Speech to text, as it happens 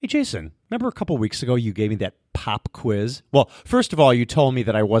Hey, Jason, remember a couple weeks ago you gave me that pop quiz? Well, first of all, you told me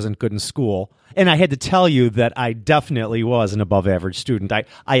that I wasn't good in school, and I had to tell you that I definitely was an above-average student.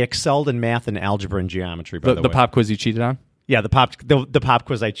 I excelled in math and algebra and geometry, by the way. The pop quiz you cheated on? Yeah, the pop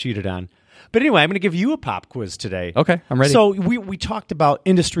quiz I cheated on. But anyway, I'm going to give you a pop quiz today. Okay, I'm ready. So we talked about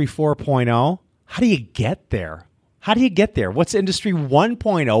Industry 4.0. How do you get there? What's Industry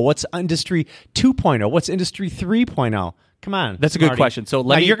 1.0? What's Industry 2.0? What's Industry 3.0? Come on. That's a good question.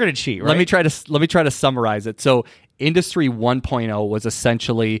 So you're going to cheat, right? Let me try to summarize it. So Industry 1.0 was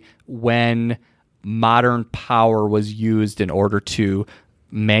essentially when modern power was used in order to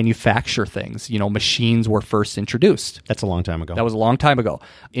manufacture things. Machines were first introduced. That's a long time ago. That was a long time ago.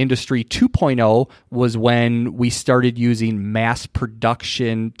 Industry 2.0 was when we started using mass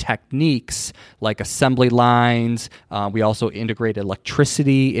production techniques like assembly lines. We also integrated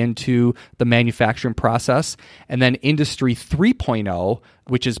electricity into the manufacturing process. And then Industry 3.0,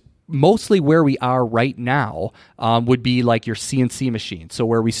 which is mostly where we are right now, would be like your CNC machines,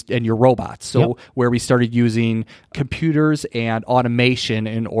 and your robots. So where we started using computers and automation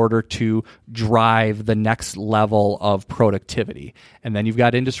in order to drive the next level of productivity. And then you've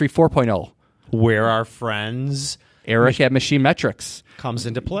got Industry 4.0, where our friends Eric at Machine Metrics comes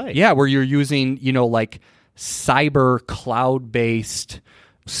into play. Yeah, where you're using, like cyber cloud-based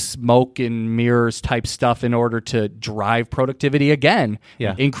smoke and mirrors type stuff in order to drive productivity again.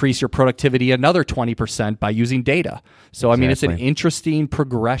 Yeah. Increase your productivity another 20% by using data. So, I mean, it's an Exactly. interesting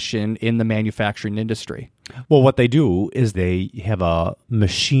progression in the manufacturing industry. Well, what they do is they have a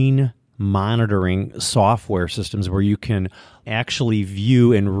machine monitoring software systems where you can actually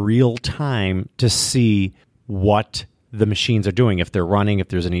view in real time to see what the machines are doing, if they're running, if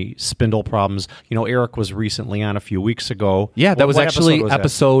there's any spindle problems. Eric was recently on a few weeks ago. Yeah, that was What actually was that?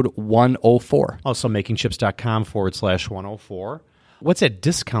 episode 104. Also, makingchips.com/104. What's that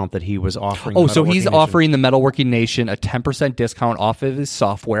discount that he was offering? Oh, so he's Metalworking Nation? offering the Metalworking Nation a 10% discount off of his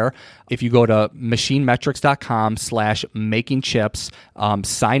software. If you go to machinemetrics.com/makingchips,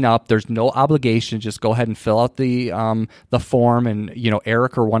 sign up. There's no obligation. Just go ahead and fill out the form, and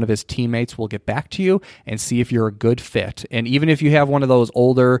Eric or one of his teammates will get back to you and see if you're a good fit. And even if you have one of those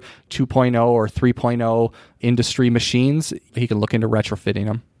older 2.0 or 3.0 industry machines, he can look into retrofitting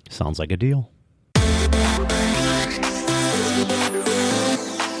them. Sounds like a deal.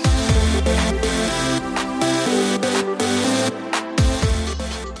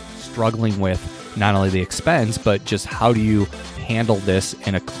 Struggling with not only the expense, but just how do you handle this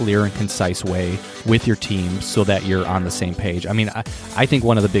in a clear and concise way with your team so that you're on the same page. I mean, I think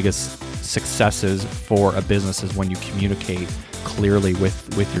one of the biggest successes for a business is when you communicate clearly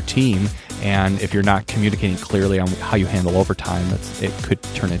with your team. And if you're not communicating clearly on how you handle overtime, it could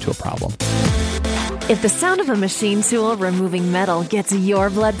turn into a problem. If the sound of a machine tool removing metal gets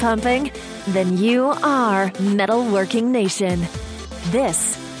your blood pumping, then you are Metalworking Nation.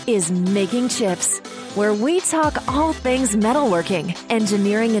 This is Making Chips, where we talk all things metalworking,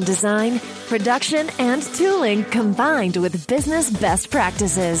 engineering and design, production and tooling combined with business best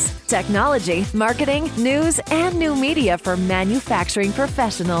practices, technology, marketing, news, and new media for manufacturing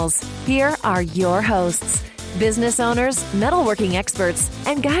professionals. Here are your hosts, business owners, metalworking experts,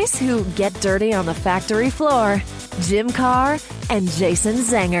 and guys who get dirty on the factory floor, Jim Carr and Jason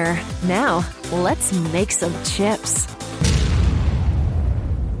Zenger. Now, let's make some chips.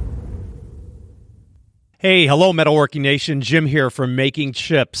 Hey, hello, Metalworking Nation. Jim here from Making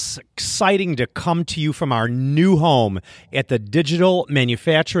Chips. Exciting to come to you from our new home at the Digital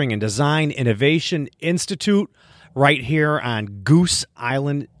Manufacturing and Design Innovation Institute right here on Goose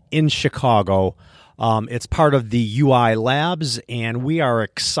Island in Chicago. It's part of the UI Labs, and we are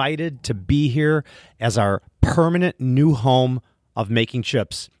excited to be here as our permanent new home of Making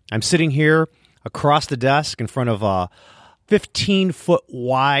Chips. I'm sitting here across the desk in front of a 15-foot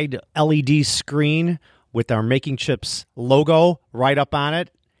wide LED screen with our Making Chips logo right up on it.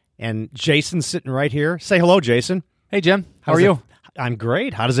 And Jason's sitting right here. Say hello, Jason. Hey, Jim. How are you? I'm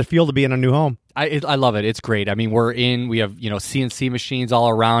great. How does it feel to be in a new home? I love it. It's great. I mean, we have, CNC machines all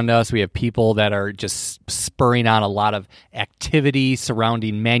around us. We have people that are just spurring on a lot of activity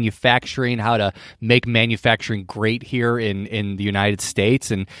surrounding manufacturing, how to make manufacturing great here in the United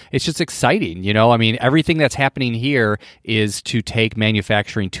States. And it's just exciting, I mean, everything that's happening here is to take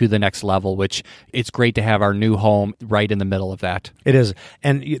manufacturing to the next level, which it's great to have our new home right in the middle of that. It is.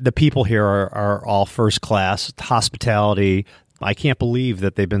 And the people here are all first class, hospitality. I can't believe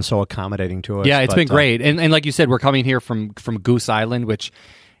that they've been so accommodating to us. Yeah, it's been great. And like you said, we're coming here from Goose Island, which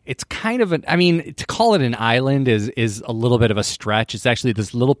it's kind of to call it an island is a little bit of a stretch. It's actually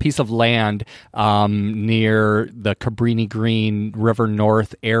this little piece of land near the Cabrini Green River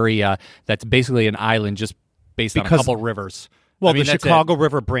North area that's basically an island just based on a couple rivers. Well, the Chicago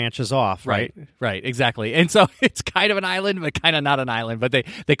River branches off, right? Right, exactly. And so it's kind of an island, but kind of not an island. But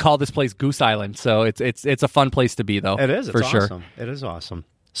they call this place Goose Island, so it's a fun place to be, though. It is, for sure. Awesome. It is awesome.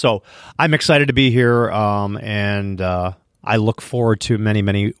 So I'm excited to be here, and I look forward to many,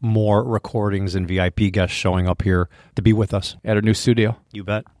 many more recordings and VIP guests showing up here to be with us at our new studio. You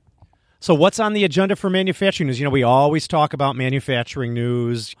bet. So what's on the agenda for manufacturing news? We always talk about manufacturing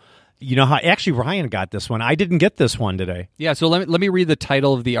news. You know how actually Ryan got this one. I didn't get this one today. Yeah, so let me read the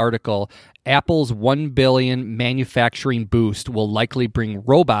title of the article. Apple's $1 billion manufacturing boost will likely bring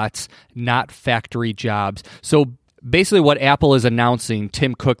robots, not factory jobs. So basically what Apple is announcing,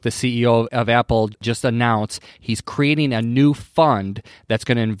 Tim Cook, the CEO of Apple, just announced he's creating a new fund that's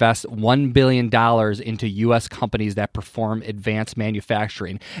going to invest $1 billion into U.S. companies that perform advanced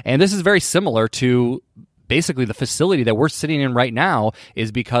manufacturing. And this is very similar to basically the facility that we're sitting in right now is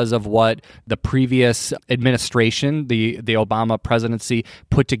because of what the previous administration, the Obama presidency,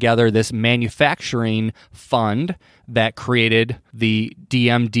 put together this manufacturing fund that created the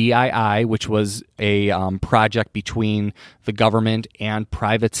DMDII, which was a project between the government and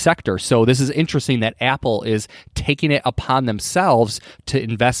private sector. So this is interesting that Apple is taking it upon themselves to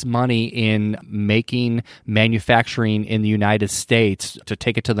invest money in making manufacturing in the United States to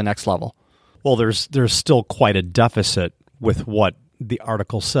take it to the next level. Well, there's still quite a deficit with what the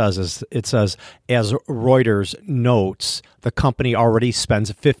article says. It says, as Reuters notes, the company already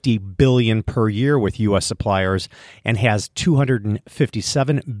spends $50 billion per year with U.S. suppliers and has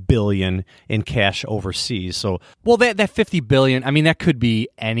 $257 billion in cash overseas. So, well, that $50 billion, that could be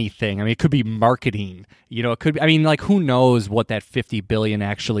anything. It could be marketing. It could be, who knows what that $50 billion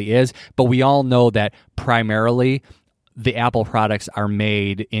actually is? But we all know that primarily the Apple products are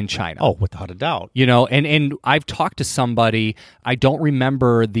made in China. Oh, without a doubt. And I've talked to somebody, I don't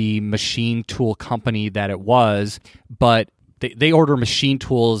remember the machine tool company that it was, but they order machine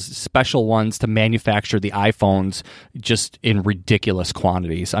tools, special ones to manufacture the iPhones just in ridiculous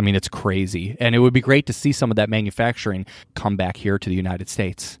quantities. It's crazy. And it would be great to see some of that manufacturing come back here to the United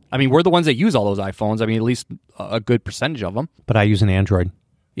States. We're the ones that use all those iPhones. At least a good percentage of them. But I use an Android.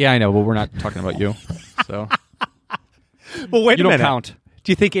 Yeah, I know, but we're not talking about you. So... Well, wait a minute. You don't count.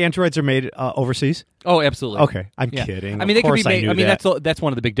 Do you think Androids are made overseas? Oh, absolutely. Okay, I'm kidding. They could be made. That's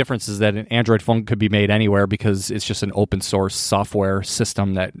one of the big differences, that an Android phone could be made anywhere because it's just an open source software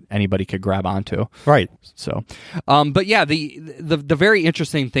system that anybody could grab onto. Right. So, but yeah, the very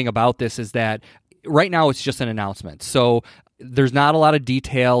interesting thing about this is that right now it's just an announcement. So there's not a lot of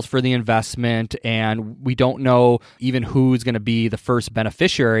details for the investment, and we don't know even who's going to be the first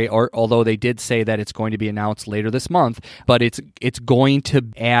beneficiary, although they did say that it's going to be announced later this month. But it's going to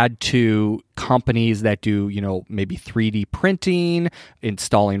add to companies that do, maybe 3D printing,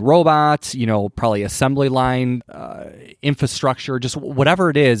 installing robots, probably assembly line infrastructure, just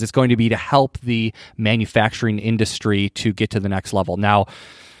whatever it is, it's going to be to help the manufacturing industry to get to the next level. Now,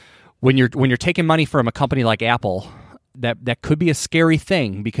 when you're taking money from a company like Apple, that could be a scary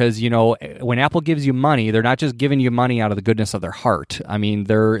thing, because when Apple gives you money, they're not just giving you money out of the goodness of their heart.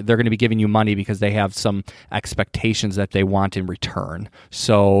 They're going to be giving you money because they have some expectations that they want in return.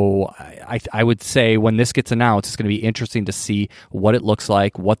 So I would say when this gets announced, it's going to be interesting to see what it looks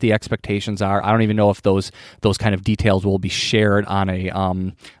like, what the expectations are. I don't even know if those kind of details will be shared on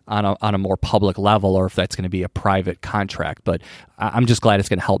a more public level, or if that's going to be a private contract. But I'm just glad it's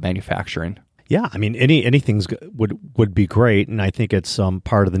going to help manufacturing. Yeah, anything's would be great, and I think it's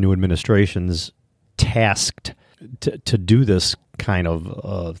part of the new administration's tasked to do this kind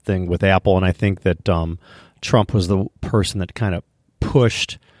of thing with Apple, and I think that Trump was the person that kind of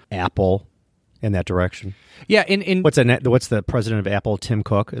pushed Apple in that direction. Yeah, what's the president of Apple, Tim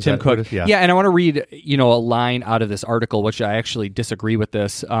Cook? Tim Cook. Yeah, and I want to read a line out of this article, which I actually disagree with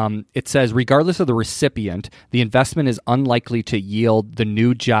this. It says, regardless of the recipient, the investment is unlikely to yield the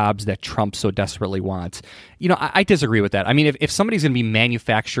new jobs that Trump so desperately wants. I disagree with that. If somebody's going to be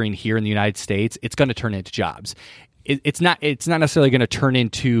manufacturing here in the United States, it's going to turn into jobs. It's not necessarily going to turn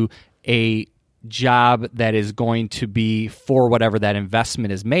into a job that is going to be for whatever that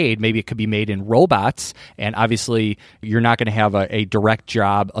investment is made. Maybe it could be made in robots, and obviously you're not going to have a direct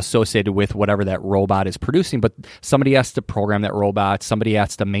job associated with whatever that robot is producing, but somebody has to program that robot, somebody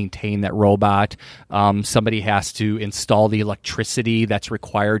has to maintain that robot, somebody has to install the electricity that's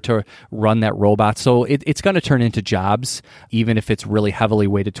required to run that robot. So it's going to turn into jobs, even if it's really heavily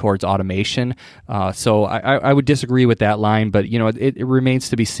weighted towards automation. So I would disagree with that line, but it remains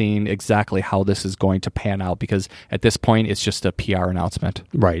to be seen exactly how this is going to pan out, because at this point it's just a PR announcement.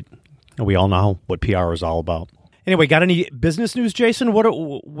 Right. We all know what PR is all about. Anyway, got any business news, Jason?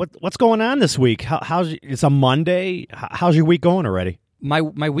 What's going on this week? It's a Monday. How's your week going already? My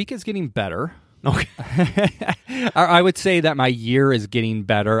week is getting better. Okay. I would say that my year is getting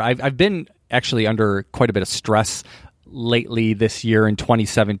better. I've been actually under quite a bit of stress lately this year in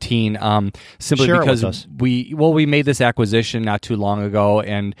 2017, simply because we made this acquisition not too long ago,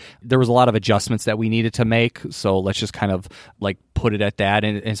 and there was a lot of adjustments that we needed to make. So let's just kind of like put it at that.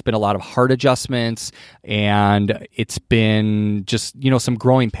 And it's been a lot of hard adjustments, and it's been just some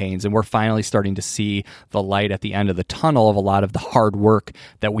growing pains, and we're finally starting to see the light at the end of the tunnel of a lot of the hard work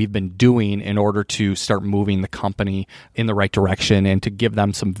that we've been doing in order to start moving the company in the right direction and to give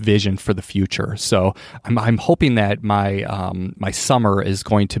them some vision for the future. So I'm hoping that my summer is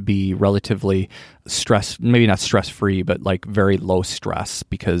going to be relatively maybe not stress-free, but like very low stress,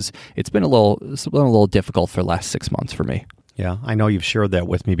 because it's been a little difficult for the last 6 months for me. Yeah, I know you've shared that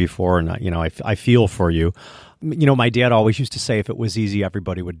with me before, and I feel for you. My dad always used to say, if it was easy,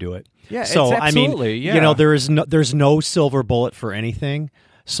 everybody would do it. Yeah, so it's absolutely, yeah. there's no silver bullet for anything.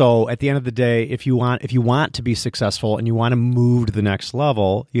 So at the end of the day, if you want to be successful and you want to move to the next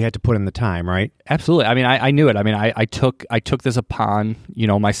level, you had to put in the time, right? Absolutely. I mean, I knew it. I mean, I took this upon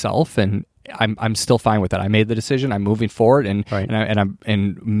myself, and I'm still fine with it. I made the decision. I'm moving forward, and right.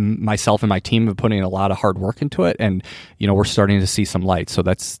 and myself and my team have put in a lot of hard work into it, and we're starting to see some light. So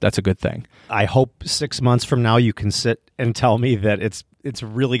that's a good thing. I hope 6 months from now you can sit and tell me that it's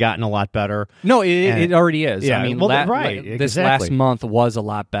really gotten a lot better. No, it already is. Yeah, I mean, right. This last month was a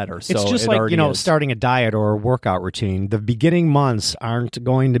lot better. So it's just like starting a diet or a workout routine. The beginning months aren't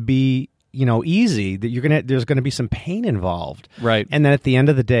going to be easy. That there's going to be some pain involved, right? And then at the end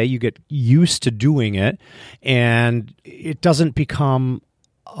of the day, you get used to doing it, and it doesn't become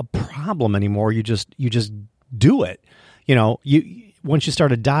a problem anymore. You just do it. Once you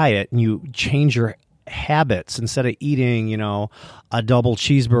start a diet and you change your habits, instead of eating a double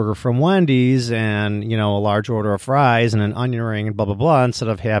cheeseburger from Wendy's and a large order of fries and an onion ring and blah blah blah, instead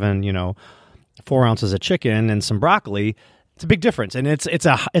of having 4 ounces of chicken and some broccoli, it's a big difference. And it's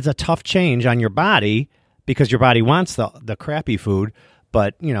a tough change on your body, because your body wants the crappy food,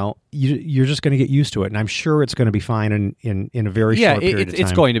 but you're just going to get used to it, and I'm sure it's going to be fine in a very short period of time.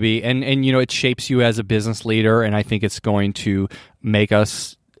 It's going to be, and it shapes you as a business leader, and I think it's going to make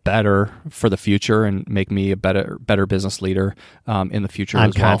us better for the future and make me a better business leader in the future.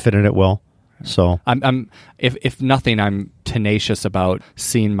 I'm confident it will. So I'm if nothing, I'm tenacious about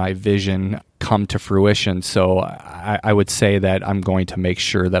seeing my vision come to fruition. So I would say that I'm going to make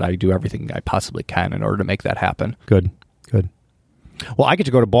sure that I do everything I possibly can in order to make that happen. Good. Well, I get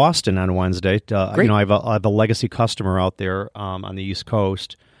to go to Boston on Wednesday. Great. I have a legacy customer out there on the East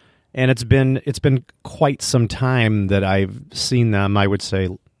Coast, and it's been quite some time that I've seen them. I would say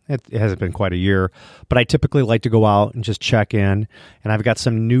it hasn't been quite a year, but I typically like to go out and just check in, and I've got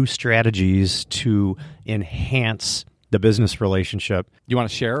some new strategies to enhance the business relationship. You want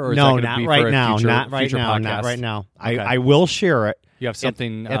to share, or is no, that not be right for a now, future, not right future now, podcast? not right now. Okay. I will share it. You have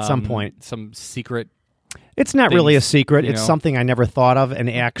something at some point, some secret. It's not really a secret. It's know? something I never thought of, and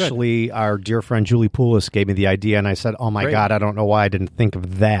actually our dear friend Julie Poulos gave me the idea, and I said, oh my God, I don't know why I didn't think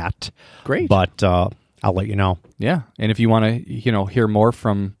of that. Great. But I'll let you know. Yeah, and if you want to hear more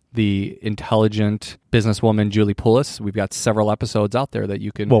from the intelligent businesswoman Julie Poulos, we've got several episodes out there that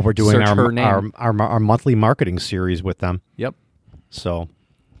you can we're doing search her name. Our monthly marketing series with them. Yep. So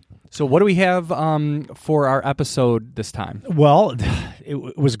what do we have for our episode this time? Well,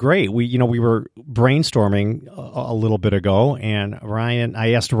 it was great. We were brainstorming a little bit ago, and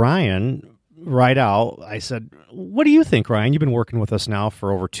I asked Ryan right out. I said, "What do you think, Ryan? You've been working with us now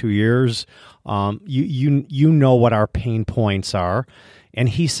for over 2 years. You know what our pain points are." And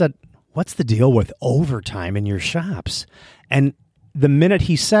he said, "What's the deal with overtime in your shops?" And the minute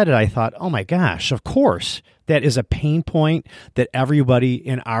he said it, I thought, oh my gosh, of course. That is a pain point that everybody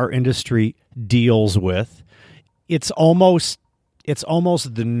in our industry deals with. It's almost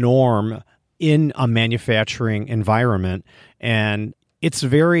the norm in a manufacturing environment, and it's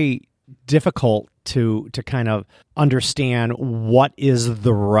very difficult to kind of understand what is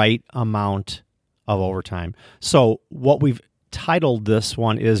the right amount of overtime. So what we've titled this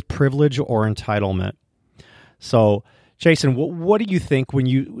one is Privilege or Entitlement. So, Jason, what do you think when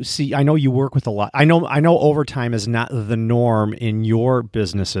you see, I know you work with a lot. I know overtime is not the norm in your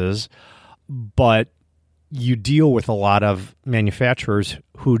businesses, but you deal with a lot of manufacturers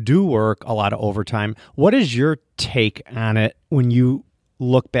who do work a lot of overtime. What is your take on it when you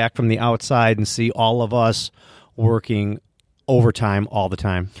look back from the outside and see all of us working overtime all the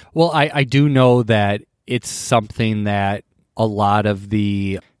time? Well, I do know that it's something that a lot of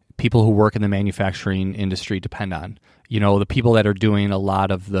the people who work in the manufacturing industry depend on. The people that are doing a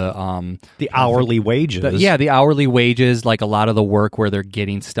lot of the hourly wages. The hourly wages, like a lot of the work where they're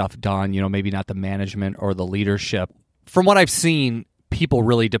getting stuff done, maybe not the management or the leadership. From what I've seen, people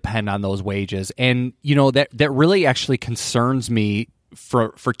really depend on those wages. And, that really actually concerns me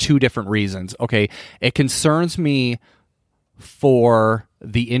for two different reasons. Okay, it concerns me for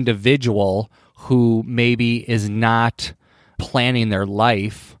the individual who maybe is not planning their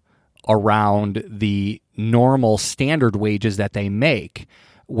life around the normal standard wages that they make,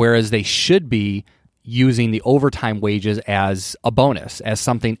 whereas they should be using the overtime wages as a bonus, as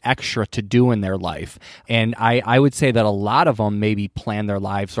something extra to do in their life. And I would say that a lot of them maybe plan their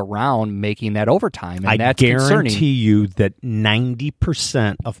lives around making that overtime. And that's guarantee you that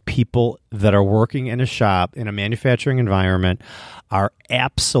 90% of people that are working in a shop, in a manufacturing environment, are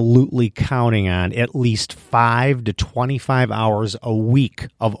absolutely counting on at least 5 to 25 hours a week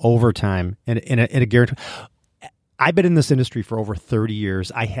of overtime in a guarantee. I've been in this industry for over 30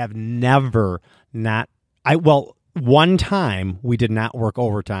 years. I have never one time we did not work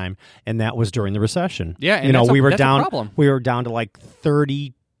overtime, and that was during the recession. Yeah, and we were down. A problem. We were down to like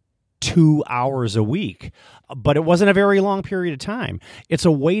 32 hours a week, but it wasn't a very long period of time. It's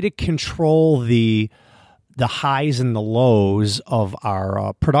a way to control the highs and the lows of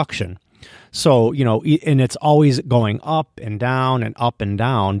our production. So, and it's always going up and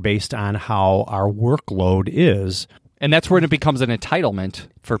down based on how our workload is. And that's where it becomes an entitlement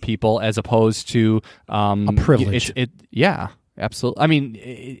for people as opposed to a privilege. Yeah, absolutely. I mean,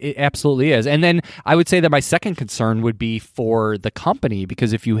 it absolutely is. And then I would say that my second concern would be for the company,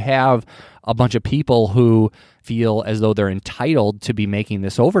 because if you have a bunch of people who feel as though they're entitled to be making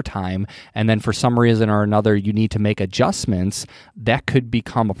this overtime, and then for some reason or another you need to make adjustments, that could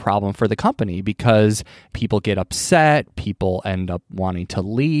become a problem for the company because people get upset, people end up wanting to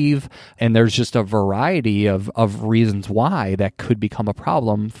leave, and there's just a variety of reasons why that could become a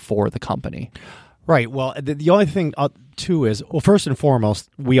problem for the company. Right. Well, the only thing, too, is, well, first and foremost,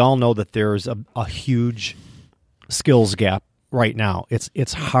 we all know that there's a huge skills gap right now.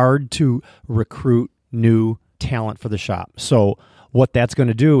 It's hard to recruit new talent for the shop. So what that's going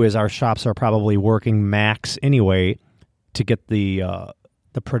to do is our shops are probably working max anyway to get the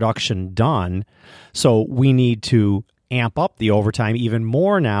production done. So we need to amp up the overtime even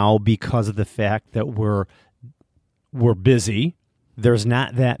more now because of the fact that we're busy. There's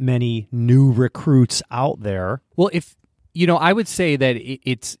not that many new recruits out there. Well, I would say that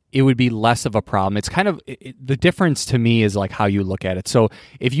it would be less of a problem. It's kind of the difference to me is like how you look at it. So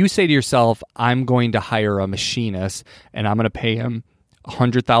if you say to yourself, I'm going to hire a machinist and I'm going to pay him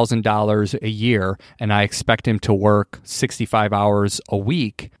 $100,000 a year and I expect him to work 65 hours a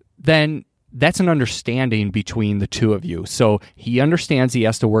week, then that's an understanding between the two of you. So he understands he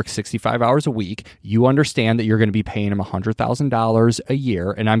has to work 65 hours a week. You understand that you're going to be paying him $100,000 a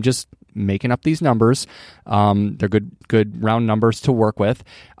year. And I'm just making up these numbers. They're good round numbers to work with.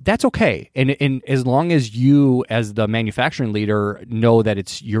 That's okay. And as long as you, as the manufacturing leader, know that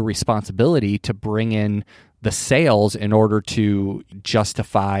it's your responsibility to bring in the sales in order to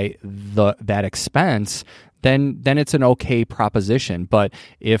justify that expense, then it's an okay proposition. But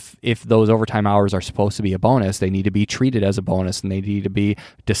if those overtime hours are supposed to be a bonus, they need to be treated as a bonus, and they need to be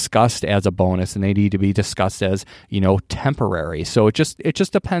discussed as a bonus, and they need to be discussed as, temporary. So it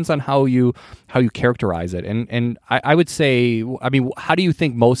just depends on how you characterize it. And I would say, I mean, how do you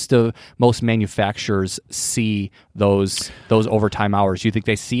think most manufacturers see those overtime hours? Do you think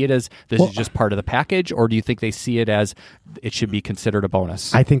they see it as this is just part of the package, or do you think they see it as it should be considered a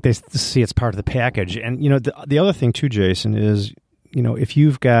bonus? I think they see it's part of the package. And the other thing too, Jason, is if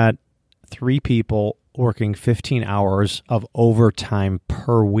you've got 3 people working 15 hours of overtime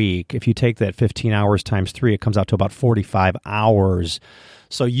per week, if you take that 15 hours times 3, it comes out to about 45 hours.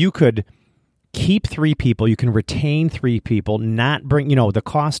 So you could keep 3 people, you can retain 3 people, not bring, the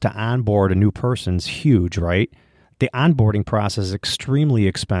cost to onboard a new person's huge, right? The onboarding process is extremely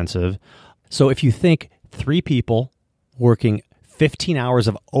expensive. So if you think 3 people working 15 hours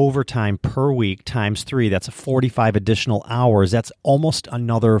of overtime per week times 3, that's 45 additional hours. That's almost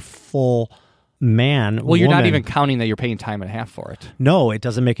another full man. Well, you're not woman, even counting that you're paying time and a half for it. No, it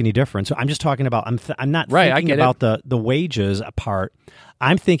doesn't make any difference. So I'm just talking about. I'm not thinking about the wages part.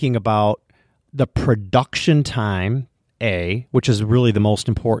 I'm thinking about the production time, which is really the most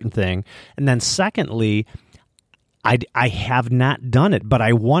important thing, and then secondly, I have not done it, but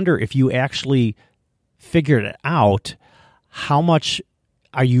I wonder if you actually figured it out. How much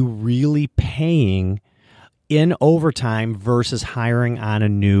are you really paying in overtime versus hiring on a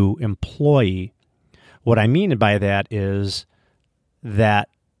new employee? What I mean by that is that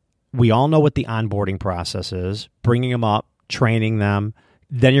we all know what the onboarding process is, bringing them up, training them,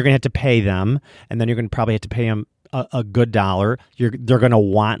 then you're going to have to pay them, and then you're going to probably have to pay them a good dollar. They're going to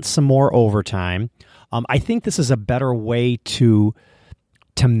want some more overtime. I think this is a better way to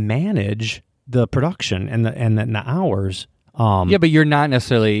manage the production and the hours. Yeah, but you're not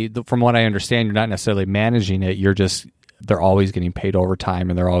necessarily, from what I understand, you're not necessarily managing it. They're always getting paid overtime,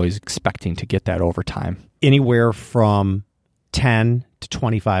 and they're always expecting to get that overtime. Anywhere from 10 to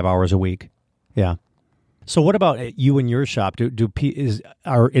 25 hours a week. Yeah. So what about you in your shop?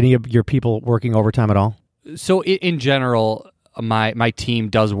 Are any of your people working overtime at all? So in general, my team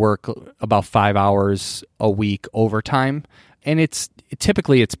does work about 5 hours a week overtime, and it's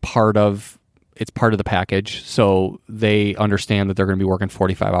part of the package. So they understand that they're going to be working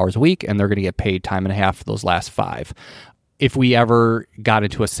 45 hours a week, and they're going to get paid time and a half for those last 5. If we ever got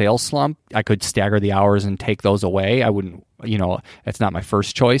into a sales slump, I could stagger the hours and take those away. I wouldn't, it's not my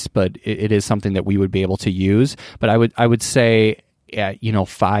first choice, but it is something that we would be able to use. But I would say at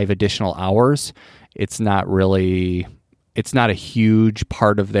 5 additional hours, it's not a huge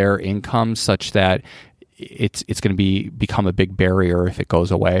part of their income such that it's going to become a big barrier if it goes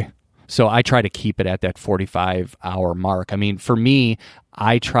away. So I try to keep it at that 45-hour mark. I mean, for me,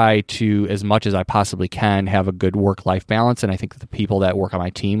 I try to, as much as I possibly can, have a good work-life balance, and I think that the people that work on my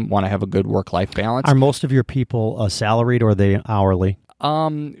team want to have a good work-life balance. Are most of your people salaried or are they hourly?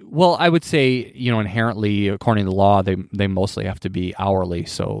 Well, I would say, inherently, according to law, they mostly have to be hourly,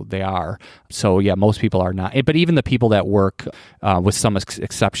 so they are. So, yeah, most people are not. But even the people that work, with some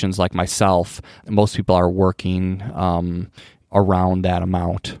exceptions like myself, most people are working around that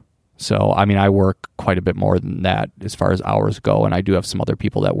amount. So, I mean, I work quite a bit more than that as far as hours go, and I do have some other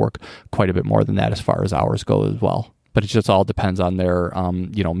people that work quite a bit more than that as far as hours go as well. But it just all depends on their,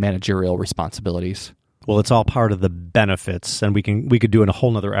 managerial responsibilities. Well, it's all part of the benefits, and we could do a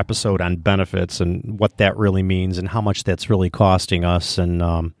whole nother episode on benefits and what that really means and how much that's really costing us.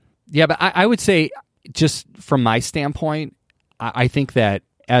 And yeah, but I would say, just from my standpoint, I think that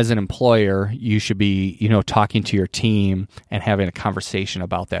as an employer, you should be, talking to your team and having a conversation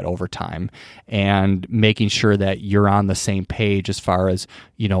about that overtime and making sure that you're on the same page as far as,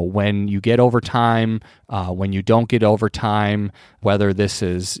 when you get overtime, when you don't get overtime, whether this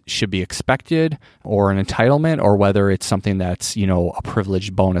should be expected or an entitlement, or whether it's something that's, a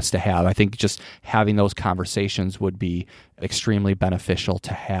privileged bonus to have. I think just having those conversations would be extremely beneficial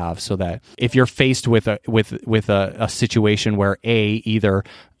to have, so that if you're faced with a situation where either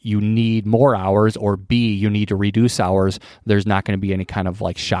you need more hours, or B, you need to reduce hours, there's not going to be any kind of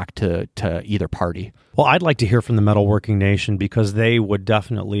shock to either party. Well, I'd like to hear from the Metalworking Nation, because they would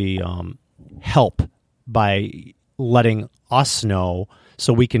definitely help by letting us know,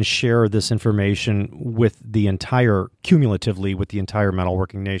 so we can share this information with cumulatively with the entire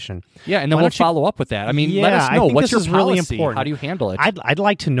Metalworking Nation. Yeah, and then we'll follow up with that. I mean, let us know. What's your policy? Really important. How do you handle it? I'd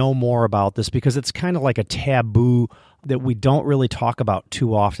like to know more about this, because it's kind of like a taboo that we don't really talk about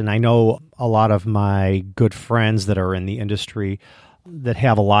too often. I know a lot of my good friends that are in the industry that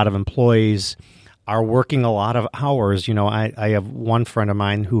have a lot of employees are working a lot of hours. I have one friend of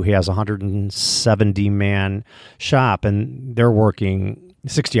mine who has a 170-man shop, and they're working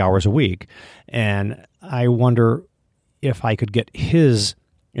 60 hours a week. And I wonder if I could get his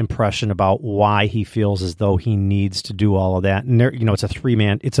impression about why he feels as though he needs to do all of that. And it's a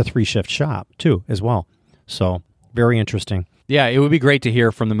 3-shift shop too, as well. So very interesting. Yeah, it would be great to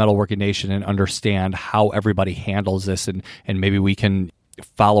hear from the Metalworking Nation and understand how everybody handles this, and maybe we can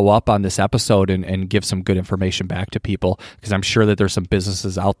follow up on this episode and give some good information back to people, because I'm sure that there's some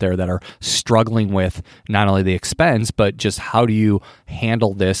businesses out there that are struggling with not only the expense, but just how do you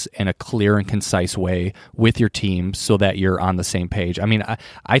handle this in a clear and concise way with your team so that you're on the same page. I mean,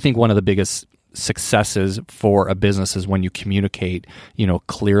 I think one of the biggest successes for a business is when you communicate,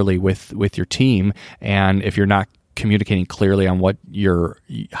 clearly with your team. And if you're not communicating clearly on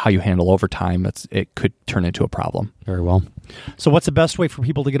how you handle overtime, it could turn into a problem. Very well. So what's the best way for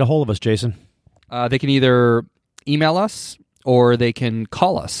people to get a hold of us, Jason? They can either email us or they can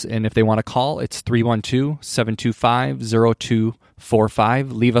call us. And if they want to call, it's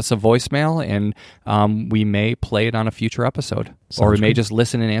 312-725-0245. Leave us a voicemail, and we may play it on a future episode. Or we may just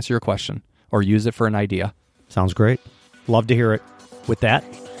listen and answer your question or use it for an idea. Sounds great. Love to hear it. With that,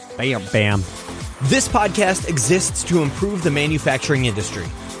 bam, bam. This podcast exists to improve the manufacturing industry.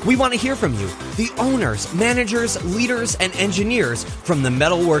 We want to hear from you, the owners, managers, leaders, and engineers from the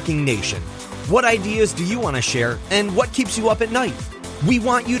metalworking nation. What ideas do you want to share, and what keeps you up at night? We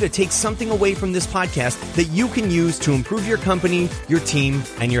want you to take something away from this podcast that you can use to improve your company, your team,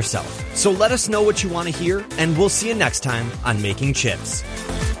 and yourself. So let us know what you want to hear, and we'll see you next time on Making Chips.